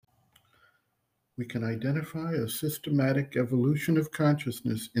we can identify a systematic evolution of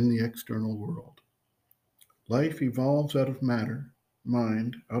consciousness in the external world. Life evolves out of matter,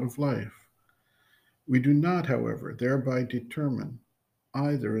 mind out of life. We do not, however, thereby determine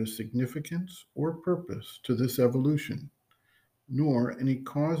either a significance or purpose to this evolution, nor any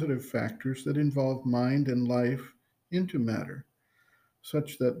causative factors that involve mind and life into matter,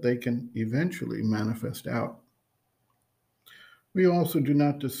 such that they can eventually manifest out. We also do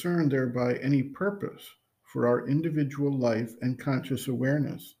not discern thereby any purpose for our individual life and conscious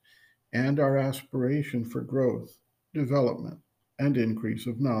awareness, and our aspiration for growth, development, and increase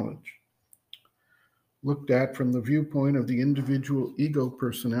of knowledge. Looked at from the viewpoint of the individual ego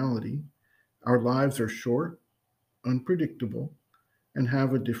personality, our lives are short, unpredictable, and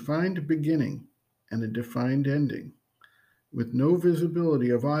have a defined beginning and a defined ending, with no visibility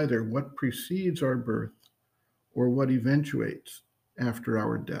of either what precedes our birth or what eventuates after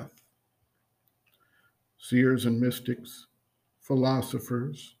our death. Seers and mystics,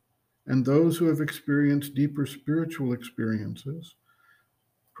 philosophers, and those who have experienced deeper spiritual experiences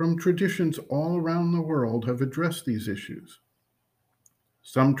from traditions all around the world have addressed these issues.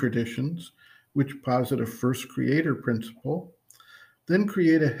 Some traditions, which posit a first creator principle, then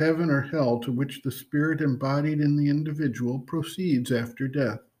create a heaven or hell to which the spirit embodied in the individual proceeds after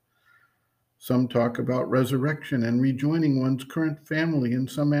death. Some talk about resurrection and rejoining one's current family in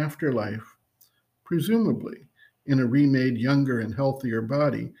some afterlife, presumably in a remade younger and healthier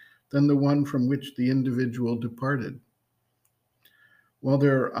body than the one from which the individual departed. While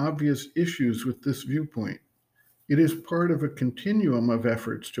there are obvious issues with this viewpoint, it is part of a continuum of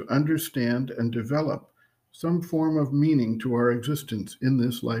efforts to understand and develop some form of meaning to our existence in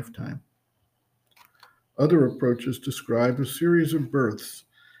this lifetime. Other approaches describe a series of births,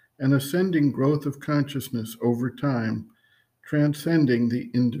 an ascending growth of consciousness over time, transcending the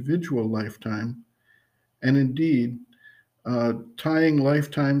individual lifetime, and indeed tying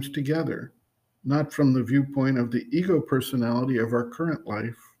lifetimes together, not from the viewpoint of the ego personality of our current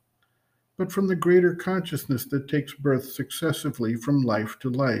life, but from the greater consciousness that takes birth successively from life to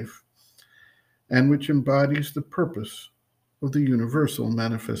life, and which embodies the purpose of the universal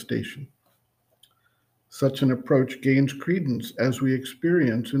manifestation. Such an approach gains credence as we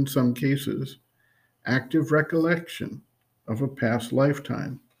experience, in some cases, active recollection of a past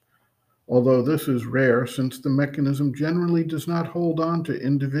lifetime, although this is rare since the mechanism generally does not hold on to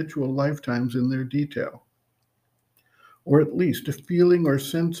individual lifetimes in their detail, or at least a feeling or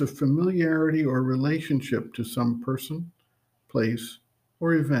sense of familiarity or relationship to some person, place,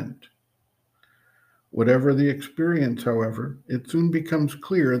 or event. Whatever the experience, however, it soon becomes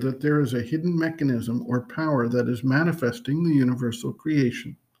clear that there is a hidden mechanism or power that is manifesting the universal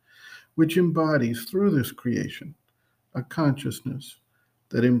creation, which embodies through this creation a consciousness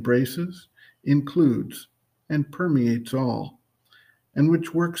that embraces, includes, and permeates all, and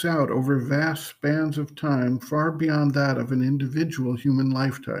which works out over vast spans of time far beyond that of an individual human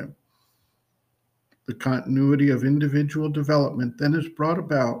lifetime. The continuity of individual development then is brought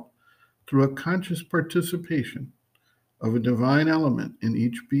about through a conscious participation of a divine element in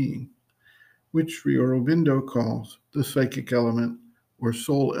each being, which Sri Aurobindo calls the psychic element or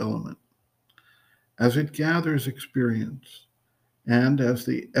soul element. As it gathers experience, and as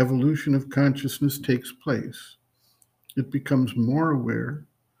the evolution of consciousness takes place, it becomes more aware,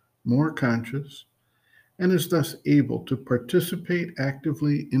 more conscious, and is thus able to participate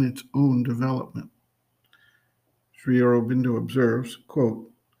actively in its own development. Sri Aurobindo observes,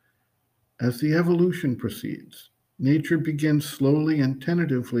 quote, "As the evolution proceeds, nature begins slowly and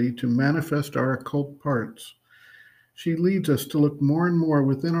tentatively to manifest our occult parts. She leads us to look more and more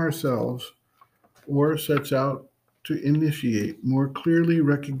within ourselves, or sets out to initiate more clearly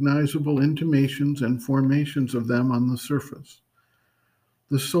recognizable intimations and formations of them on the surface.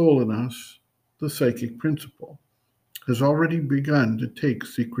 The soul in us, the psychic principle, has already begun to take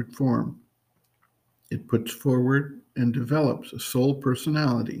secret form. It puts forward and develops a soul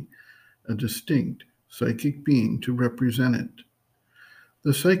personality, a distinct psychic being to represent it.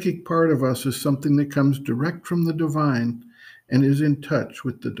 The psychic part of us is something that comes direct from the divine and is in touch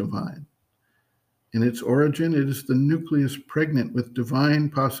with the divine. In its origin, it is the nucleus pregnant with divine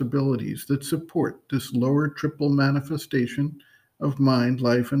possibilities that support this lower triple manifestation of mind,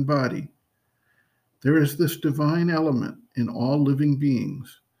 life, and body. There is this divine element in all living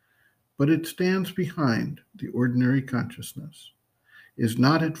beings, but it stands behind the ordinary consciousness, is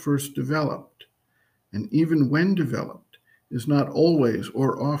not at first developed, and even when developed, is not always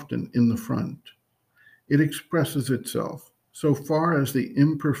or often in the front. It expresses itself, so far as the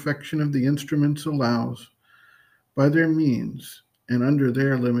imperfection of the instruments allows, by their means and under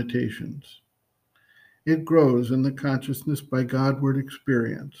their limitations. It grows in the consciousness by Godward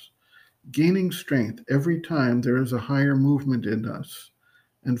experience, gaining strength every time there is a higher movement in us.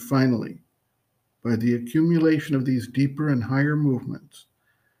 And finally, by the accumulation of these deeper and higher movements,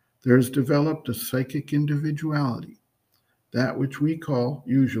 there is developed a psychic individuality, that which we call,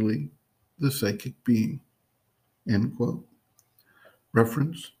 usually, the psychic being. End quote.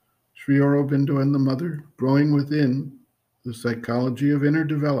 Reference, Sri Aurobindo and the Mother, Growing Within, The Psychology of Inner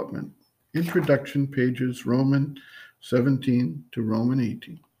Development. Introduction pages Roman 17 to Roman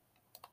 18.